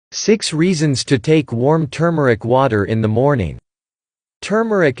6 reasons to take warm turmeric water in the morning.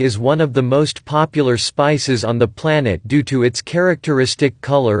 Turmeric is one of the most popular spices on the planet due to its characteristic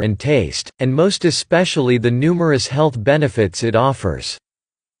color and taste, and most especially the numerous health benefits it offers.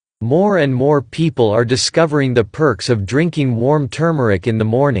 More and more people are discovering the perks of drinking warm turmeric in the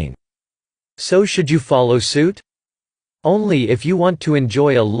morning. So should you follow suit? Only if you want to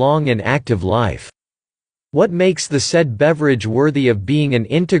enjoy a long and active life. What makes the said beverage worthy of being an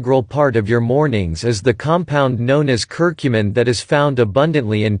integral part of your mornings is the compound known as curcumin that is found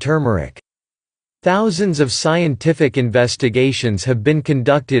abundantly in turmeric. Thousands of scientific investigations have been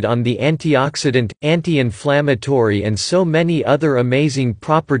conducted on the antioxidant, anti-inflammatory and so many other amazing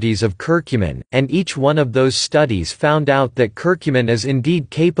properties of curcumin, and each one of those studies found out that curcumin is indeed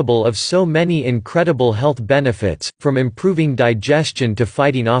capable of so many incredible health benefits, from improving digestion to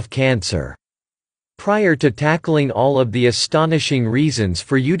fighting off cancer. Prior to tackling all of the astonishing reasons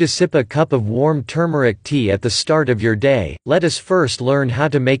for you to sip a cup of warm turmeric tea at the start of your day, let us first learn how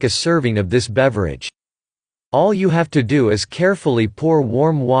to make a serving of this beverage. All you have to do is carefully pour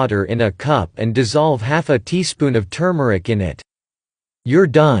warm water in a cup and dissolve half a teaspoon of turmeric in it. You're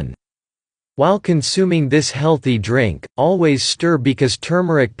done. While consuming this healthy drink, always stir because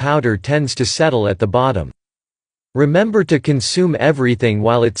turmeric powder tends to settle at the bottom. Remember to consume everything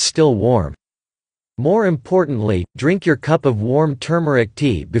while it's still warm. More importantly, drink your cup of warm turmeric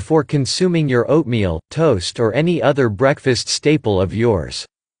tea before consuming your oatmeal, toast or any other breakfast staple of yours.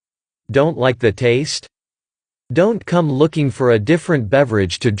 Don't like the taste? Don't come looking for a different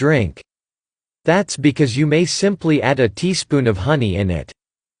beverage to drink. That's because you may simply add a teaspoon of honey in it.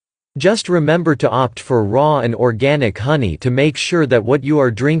 Just remember to opt for raw and organic honey to make sure that what you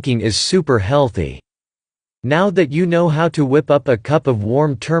are drinking is super healthy. Now that you know how to whip up a cup of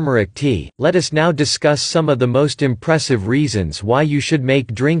warm turmeric tea, let us now discuss some of the most impressive reasons why you should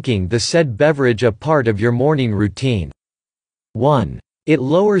make drinking the said beverage a part of your morning routine. 1. It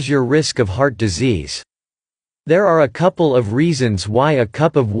lowers your risk of heart disease. There are a couple of reasons why a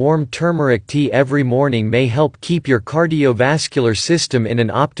cup of warm turmeric tea every morning may help keep your cardiovascular system in an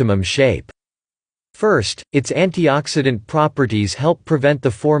optimum shape. First, its antioxidant properties help prevent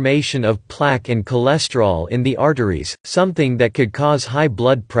the formation of plaque and cholesterol in the arteries, something that could cause high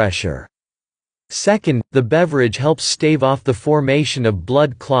blood pressure. Second, the beverage helps stave off the formation of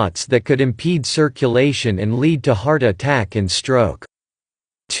blood clots that could impede circulation and lead to heart attack and stroke.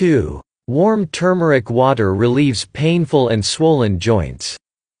 2. Warm turmeric water relieves painful and swollen joints.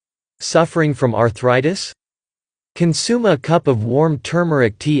 Suffering from arthritis? Consume a cup of warm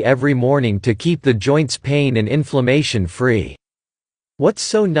turmeric tea every morning to keep the joints pain and inflammation free. What's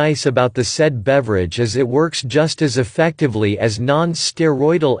so nice about the said beverage is it works just as effectively as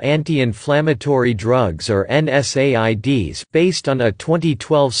non-steroidal anti-inflammatory drugs or NSAIDs based on a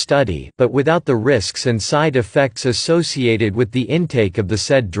 2012 study, but without the risks and side effects associated with the intake of the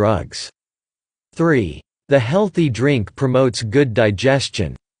said drugs. 3. The healthy drink promotes good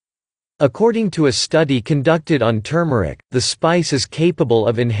digestion. According to a study conducted on turmeric, the spice is capable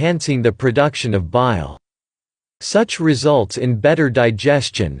of enhancing the production of bile. Such results in better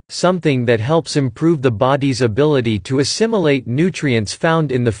digestion, something that helps improve the body's ability to assimilate nutrients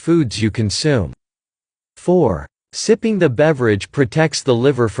found in the foods you consume. 4. Sipping the beverage protects the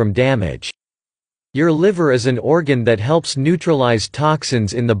liver from damage. Your liver is an organ that helps neutralize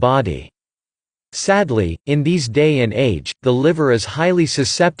toxins in the body. Sadly, in these day and age, the liver is highly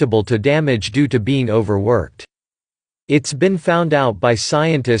susceptible to damage due to being overworked. It's been found out by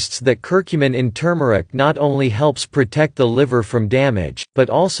scientists that curcumin in turmeric not only helps protect the liver from damage, but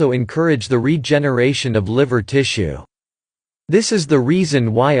also encourage the regeneration of liver tissue. This is the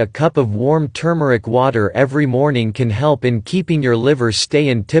reason why a cup of warm turmeric water every morning can help in keeping your liver stay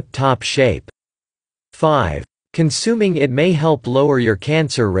in tip-top shape. 5. Consuming it may help lower your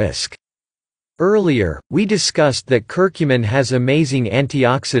cancer risk. Earlier, we discussed that curcumin has amazing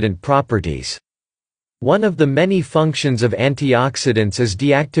antioxidant properties. One of the many functions of antioxidants is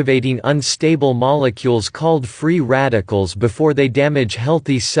deactivating unstable molecules called free radicals before they damage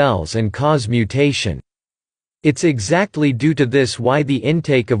healthy cells and cause mutation. It's exactly due to this why the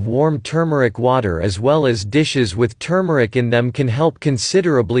intake of warm turmeric water as well as dishes with turmeric in them can help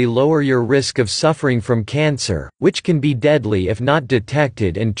considerably lower your risk of suffering from cancer, which can be deadly if not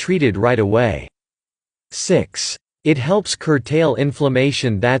detected and treated right away. 6. It helps curtail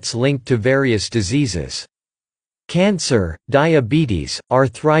inflammation that's linked to various diseases. Cancer, diabetes,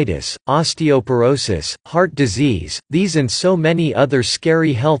 arthritis, osteoporosis, heart disease, these and so many other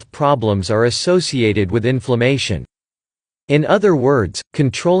scary health problems are associated with inflammation. In other words,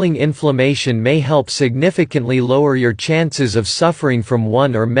 controlling inflammation may help significantly lower your chances of suffering from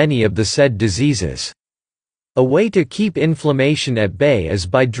one or many of the said diseases. A way to keep inflammation at bay is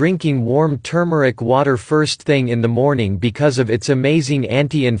by drinking warm turmeric water first thing in the morning because of its amazing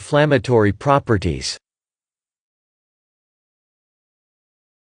anti-inflammatory properties.